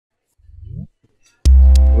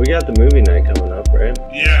we got the movie night coming up, right?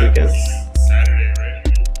 Yeah, it's Saturday, right?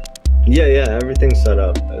 Yeah, everything's set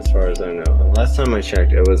up as far as I know. The last time I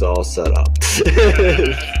checked, it was all set up.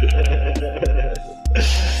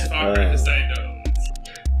 As far as I know.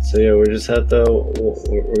 So yeah, we're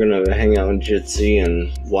gonna hang out in Jitsi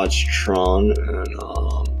and watch Tron, and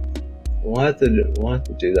we'll have to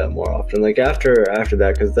do that more often. Like after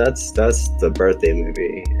that, because that's the birthday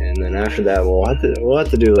movie, and then after that we'll have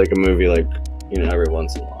to do like a movie like every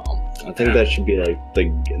once in a while. I think that should be like the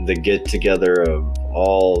get together of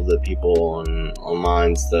all the people on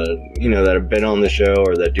Minds that that have been on the show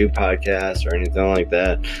or that do podcasts or anything like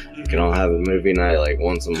that. You can all have a movie night like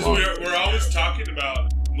once a month. We're always talking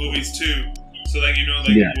about movies too, so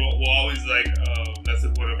we'll always that's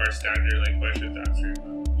one of our standard questions after.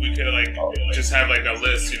 We could just have a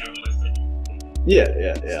list,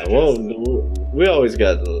 Yeah. Well, we always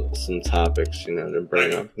got some topics, to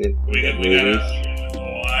bring up.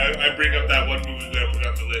 I bring up that one movie that I put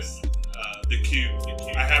on the list, The Cube.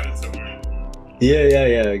 I have it somewhere.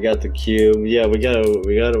 Yeah. I got The Cube. Yeah, we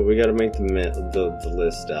gotta make the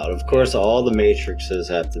list out. Of course, all the Matrixes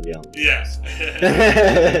have to be on the list.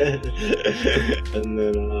 And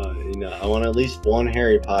then I want at least one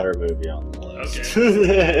Harry Potter movie on the list.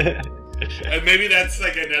 Okay. And maybe that's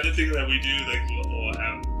another thing that we do. We'll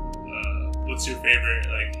have what's your favorite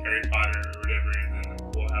Harry Potter or whatever, and then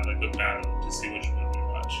we'll have a battle to see which one we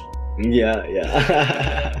watch. Yeah.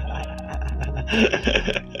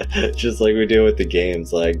 Just like we do with the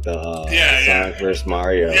games, like the Sonic vs.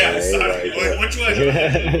 Mario. Yeah, right? Sonic. Which one? You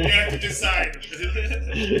have to decide.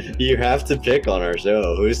 You have to pick on our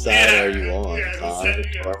show. Whose side are you on? Yeah,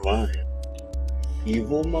 Sonic or Mario?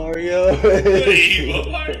 Evil Mario? Evil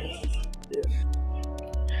Mario? Yeah.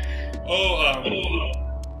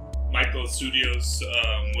 Michael Studios,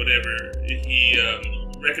 whatever. He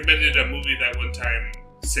recommended a movie that one time,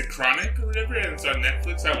 Synchronic or whatever, and it's on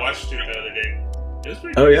Netflix. I watched it the other day. It was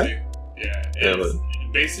pretty crazy. Yeah? It's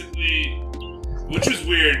basically, which was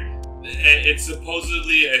weird, it's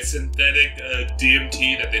supposedly a synthetic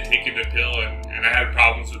DMT that they take in a pill, and I had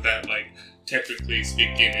problems with that. Technically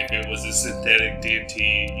speaking, if it was a synthetic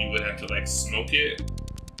DMT, you would have to smoke it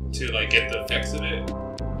to get the effects of it.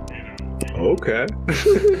 Okay.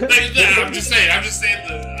 I'm just saying that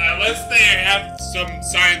unless they have some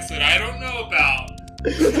science that I don't know about.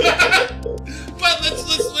 But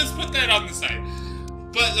let's put that on the side.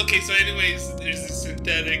 But okay, so anyways, there's this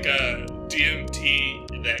synthetic DMT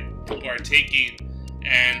that people are taking,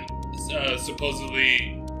 and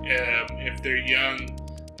supposedly if they're young,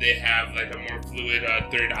 they have a more fluid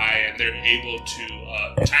third eye, and they're able to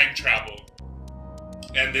time travel,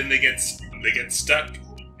 and then they get stuck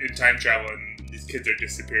in time travel, and these kids are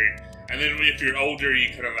disappearing. And then if you're older, you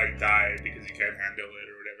kind of die because you can't handle it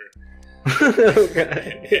or whatever.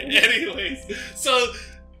 Okay. Anyways, so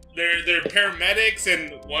they're paramedics,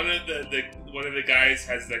 and one of the guys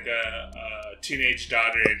has a teenage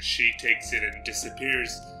daughter, and she takes it and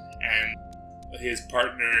disappears, and his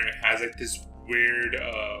partner has this weird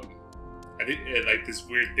I think this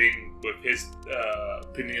weird thing with his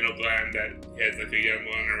pineal gland that he has a young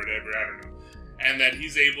one or whatever, I don't know. And that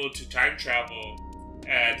he's able to time travel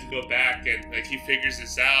and to go back, and he figures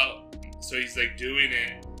this out. So he's doing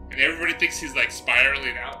it, and everybody thinks he's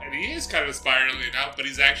spiraling out, and he is kind of spiraling out, but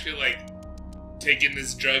he's actually taking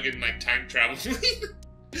this drug and time traveling.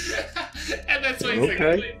 And that's why he's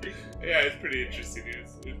yeah, it's pretty interesting.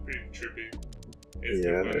 It's pretty trippy. It's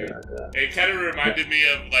Yeah. It kind of reminded me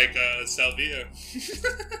of Salvia.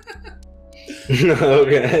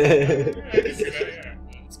 Okay. I can see that, yeah.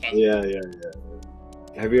 It's possible. Yeah.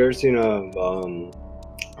 Have you ever seen of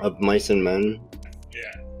Mice and Men?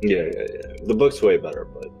 Yeah. The book's way better,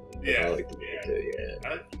 but I like the movie too.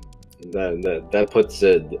 Yeah. That puts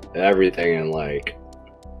everything in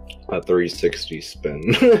a 360 spin.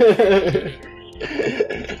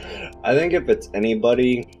 I think if it's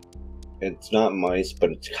anybody, it's not mice,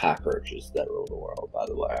 but it's cockroaches that rule the world. By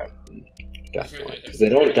the way. Definitely, because they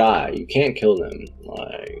don't die. You can't kill them. No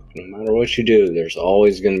matter what you do, there's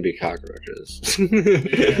always going to be cockroaches. There's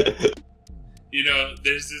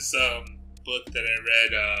this book that I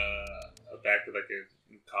read back in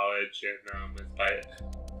college, and it's by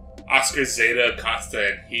Oscar Zeta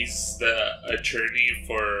Acosta, and he's the attorney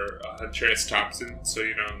for Hunter S. Thompson. So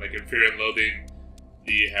in Fear and Loathing,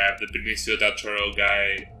 you have the Benicio del Toro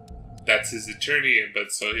guy. That's his attorney,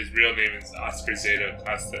 so his real name is Oscar Zeta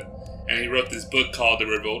Acosta. And he wrote this book called The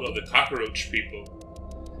Revolt of the Cockroach People.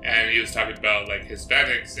 And he was talking about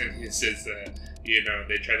Hispanics, and he says that,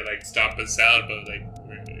 they try to stop us out, but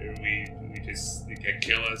we just, they can't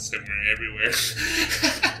kill us, and we're everywhere.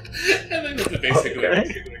 And then basically.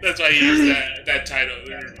 Okay. That's why he used that title,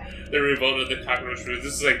 the Revolt of the Cockroach Roots.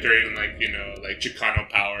 This is like during like Chicano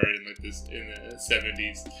power in like this in the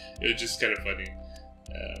 70s. It was just kind of funny.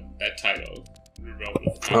 That title, Revolt of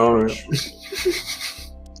the Cockroach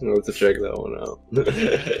Roots. I'll have to check that one out.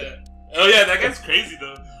 Oh yeah, that guy's crazy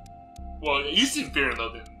though. Well, you seen Fear and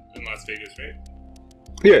Loathing in Las Vegas, right?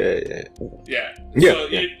 Yeah. So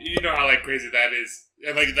you know how like crazy that is,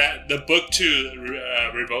 and like that the book too,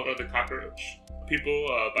 Revolt of the Cockroach People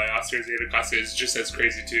by Oscar Zeta Costa is just as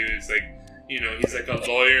crazy too. It's like he's like a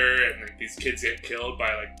lawyer and like these kids get killed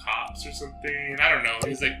by like cops or something. I don't know.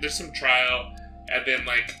 He's like there's some trial and then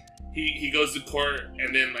like he goes to court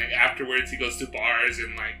and then like afterwards he goes to bars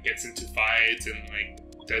and like gets into fights and like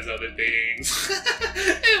does other things.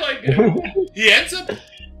 And like he ends up.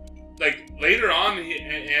 Like later on,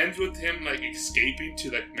 it ends with him like escaping to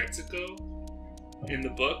like Mexico in the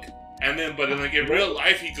book, and then but in like in real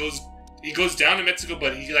life he goes down to Mexico,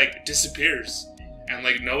 but he like disappears, and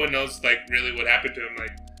like no one knows like really what happened to him.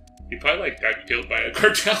 Like he probably like got killed by a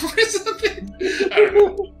cartel or something. I don't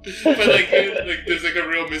know, but like there's like a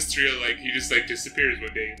real mystery of like he just like disappears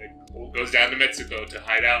one day, like goes down to Mexico to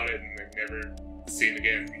hide out and like never seen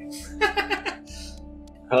again.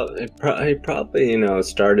 He probably,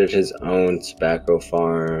 started his own tobacco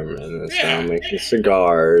farm and is now making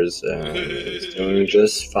cigars and is doing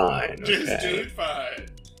just fine. Just doing fine.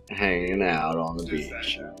 Hanging out on the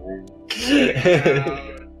beach.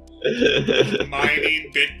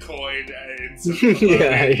 Mining Bitcoin in some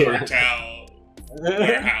cartel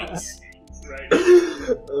warehouse. Right.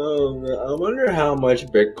 I wonder how much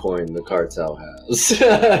Bitcoin the cartel has.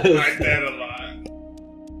 I bet a lot.